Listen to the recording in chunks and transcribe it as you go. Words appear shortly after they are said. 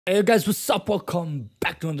Hey guys, what's up? Welcome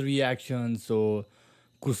back to another reaction. So,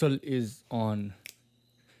 Kushal is on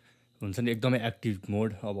हुन्छ नि एकदमै active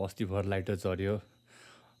मोड. अब अस्ति भर लाइटर झऱ्यो,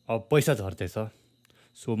 अब पैसा झर्दैछ.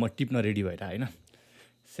 सो म टिप्न रेडी भएर होइन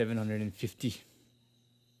 750.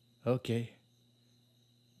 Okay,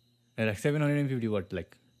 like 750 what,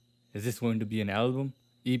 like is this going to be an album,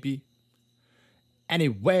 EP?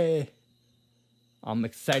 Anyway, I'm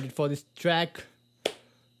excited for this track.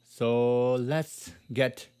 So let's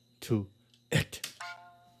get to it.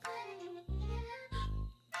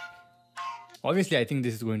 Obviously, I think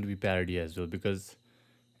this is going to be parody as well because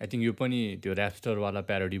I think यो पनि त्यो ऱ्यापस्टर वाला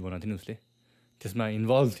parody बनाएको थियो नि उसले, त्यसमा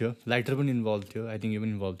involve थियो. लाइटर पनि इन्भल्भ थियो. आई थिङ्क यो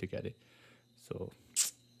पनि इन्भल्भ थियो क्या अरे. So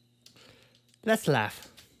let's laugh.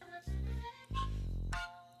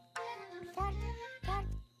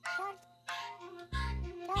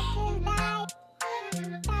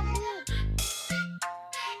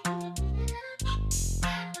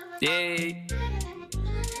 Yay!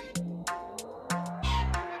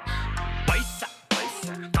 Paisa,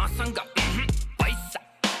 paisa, tasanga, paisa,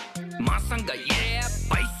 masanga, yeah,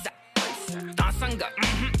 paisa, tasanga,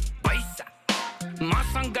 paisa,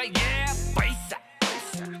 masanga, yeah, paisa,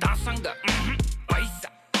 tasanga, paisa,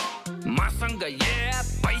 masanga, yeah,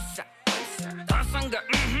 paisa, tasanga,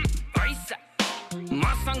 paisa.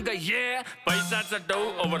 Masanga yeah, paisa cha dough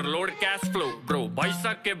overload cash flow bro.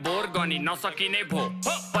 Paisa के bore गनी नसकिने भो.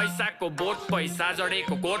 पैसा को बोट पैसा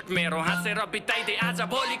जडेको coat मेरो हाँसेर बिताइदे आज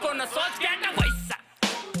भोलिको न सोच केटा पैसा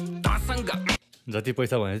तसँग जति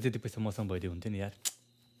पैसा भने त्यति पैसा मसँग भइदियो हुन्थ्यो नि यार.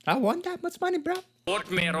 I want that much money, bro.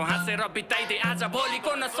 Coat मेरो हाँसेर बिताइदे आज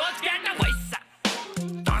भोलिको न सोच केटा पैसा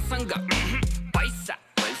तसँग पैसा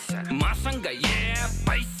मसँग yeah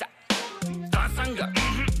पैसा तसँग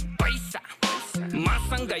पैसा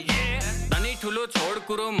मसँग yeah. धनी ठुलो छोड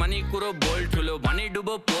कुरो मनी कुरो बोल ठुलो भनी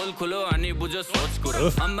डुबो पोल खुलो अनि बुझो सोच कुरो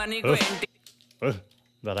अम्बानीको एन्टी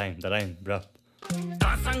the rhyme, bro.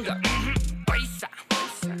 तसँग पैसा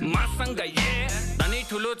मसँग yeah. धनी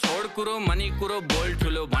ठुलो छोड कुरो मनी कुरो बोल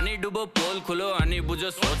ठुलो भनी डुबो पोल खुलो अनि बुझो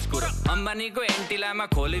सोच कुरो अम्बानीको एन्टिलामा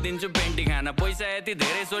खोलिदिन्छु पेन्टी खाना पैसा यति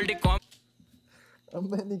धेरै सोल्टी कम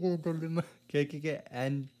अम्बानीको एन्टिलामा के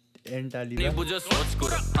एन्टाली बुझो सोच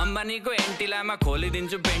कुरो अम्बानीको एन्टिलामा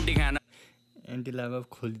खोलिदिन्छु पेन्टी खाना एन्टिलामा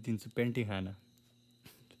खोलिदिन्छु पेन्टी खाना.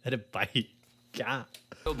 अरे भाइ क्या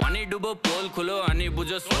भनी डुबो पोल खुलो अनि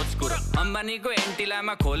बुझो सोच कुरो अम्बानीको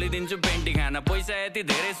एन्टिलामा खोलिदिन्छु पेन्टी खाना पैसा यति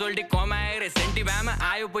धेरै सोल्टी कमाए रे सेन्टी भामा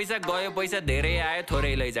आयो पैसा गयो पैसा धेरै आयो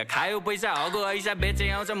थोरै लैजा खायो पैसा हगो ऐसा बेचे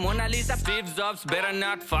आउँछ Mona Lisa Steve jobs better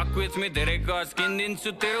not fuck with me धेरै कस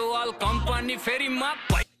किन्दिन्छु तेरो अल कम्पनी फेरि म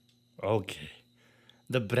ओके.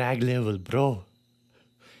 The ब्राग level bro.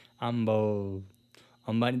 आम्बो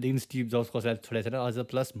अम्बानीदेखि स्टिभ जब्स कसैलाई छोडेको छैन अझ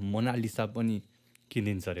प्लस मोनालिसा पनि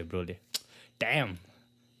किनिदिन्छ अरे ब्रोले. Dam,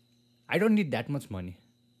 I don't need that much money.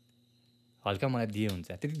 हल्का मलाई दिए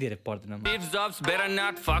हुन्छ त्यति धेरै पर्दैन. Steve jobs better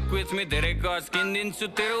not fuck with me धेरै कस किन्दिन्छु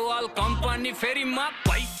तेरो अल कम्पनी फेरि म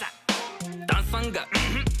पैसा तसँग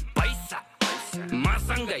पैसा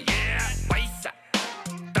मसँग yeah पैसा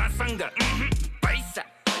तसँग पैसा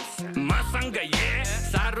मसँग yeah.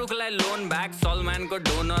 शाहरुखलाई लोन ब्याक सलमानको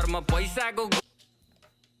डोनर म पैसाको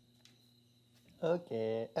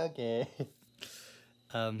ओके.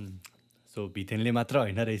 सो भिथेनले मात्र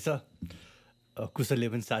होइन रहेछ, कुशलले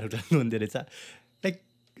पनि शाहरुखलाई लोन दिए रहेछ. लाइक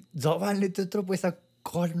जवानले त्यत्रो पैसा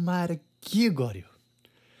कमाएर के गर्यो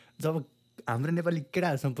जब हाम्रो नेपाली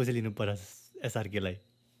केटाहरूसँग पैसा लिनु पर्छ एसआरकेलाई.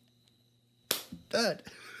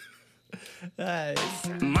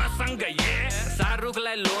 मसँग yeah.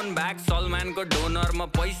 शाहरुखलाई लोन ब्याक सलमानको डोनर म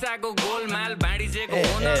पैसाको गोलमाल बाँडिजेको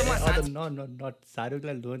ओनर म नट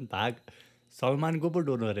शाहरुखलाई लोन भाग सलमानको पो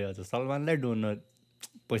डोनर अरे. हजुर सलमानलाई डोनर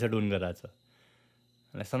पैसा डोन गराएको छ.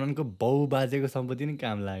 सलमानको बाउ बाजेको सम्पत्ति नि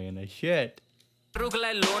काम लागेन. सेट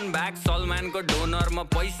शाहरुखलाई लोन ब्याक सलमानको डोनर म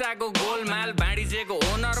पैसाको गोलमाल बाँडिजेको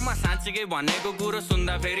ओनर म साँच्चीकै भनेको कुरो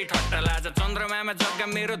सुन्दा फेरि ठट्टा लाग्छ चन्द्रमामा जग्गा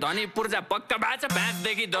मेरो धनी पूर्जा पक्का बाछ 5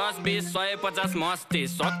 देखि 10 20 150 मस्ती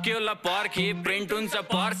सक्यो ल पर्खी प्रिन्ट हुन्छ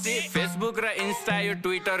पर्सी फेसबुक र इन्स्टा यो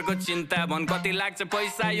ट्विटरको चिन्ता भन कति लाग्छ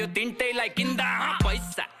पैसा यो तिनटैलाई किन्दा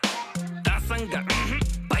पैसा तसँग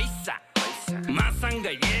पैसा मसँग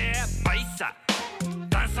yeah पैसा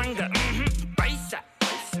तसँग पैसा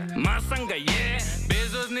मसँग yeah.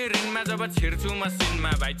 बेजोज नि ऋणमा जब छिर्छु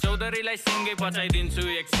मसिनमा भाइ चौधरीलाई सिङ्गै पचाइदिन्छु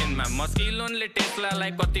एकछिनमा मस्किलोनले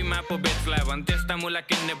टेस्लालाई कतिमा पो बेच्ला भन् त्यस्ता मुला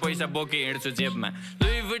किन्ने पैसा बोकी हिँड्छु जेबमा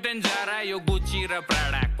लुई भुइटन जारा यो गुची र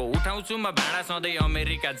प्राडाको उठाउँछु म भाडा सधैँ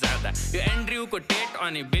अमेरिका जाँदा यो एन्ड्रयुको टेट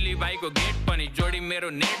अनि बिली भाइको गेट पनि जोडी मेरो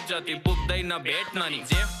नेट जति पुग्दैन भेट्न नि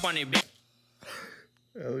जेफ पनि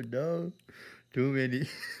Oh no, too many.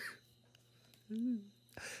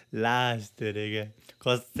 Last अरे क्या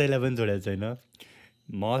कसैलाई पनि छोडेको छैन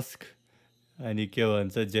मस्क अनि के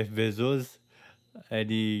भन्छ जेफ बेजोस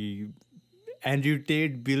अनि एन्ड्रयू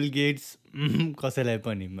टेट बिल गेट्स कसैलाई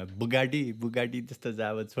पनि बुगाटी त्यस्तो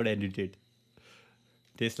चाहिँ अब छोड एन्ड्रयू टेट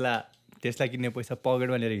त्यसलाई किन्ने पैसा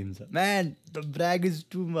पकेटमा लिएर हिँड्छ man the ब्र्याग is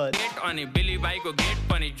too much अनि बिली बाईको गेट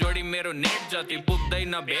पनि जोडी मेरो नेट जति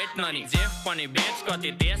पुग्दैन भेट नि जेफ पनि बेच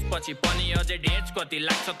कति त्यसपछि पनि अझै डेच कति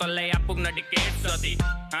लाग्छ तँलाई आपुग्न टिकेट जति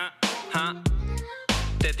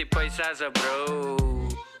त्यति पैसा छ ब्रो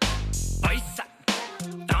पैसा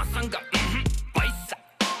तसँग पैसा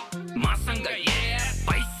मसँग ए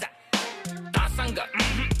पैसा तसँग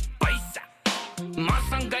पैसा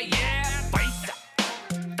मसँग ए पैसा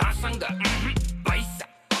तसँग पैसा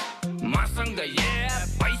मसँग ए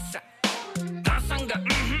पैसा तसँग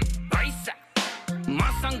पैसा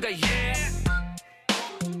मसँग ए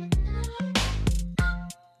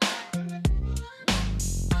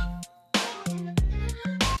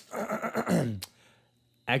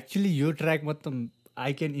एक्चुली यो ट्र्याकमा त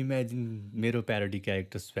आई क्यान इमेजिन मेरो प्यारोडी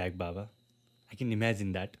क्यारेक्टर स्वैग बाबा I can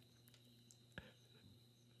imagine that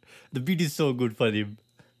the beet is so good for him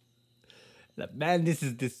man this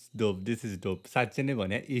is dope साँच्चै नै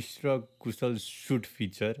भने इश र कुशल सुट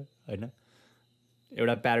फिचर होइन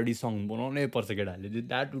एउटा प्यारोडी सङ बनाउनै पर्छ केटाहरूले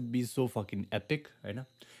that would be so fucking epic होइन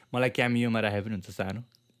मलाई क्यामियोमा राखे पनि हुन्छ सानो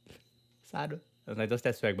जस्ट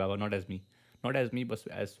एज स्वैग बाबा not as me bus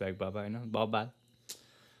as swag बाबा होइन बाबा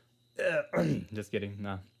just kidding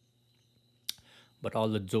nah but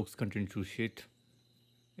all the jokes contain true shit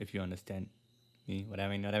if you understand me what I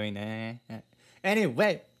mean anyway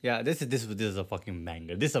yeah this is a fucking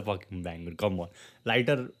banger come on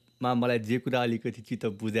lighter मा मलाई जे कुरा अलिकति चित्त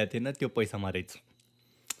बुझाएको थिएन त्यो पैसामा रहेछ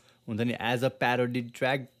हुन्छ नि as a parody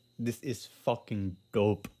track this is fucking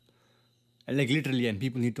dope and like literally and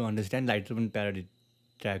people need to understand lighter पनि प्यारोडी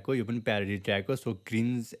ट्र्याक हो यो पनि प्यारोडी ट्र्याक हो सो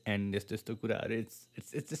क्रिन्ज एन्ड यस्तो कुराहरू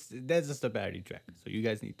it's just a parody track so you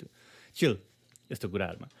guys need to चिल यस्तो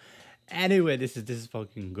कुराहरूमा anyway this is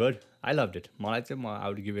fucking good I love it मलाई चाहिँ म I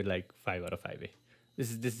would give it like 5/5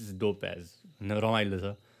 this is dope as रमाइलो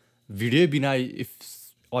छ भिडियो बिना इफ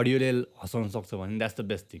अडियोले हँसाउन सक्छ भने द्याट्स द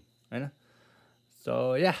बेस्ट थिङ होइन so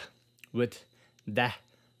yeah with that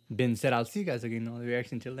Ben shed all see guys again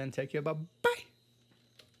reaction till then take care by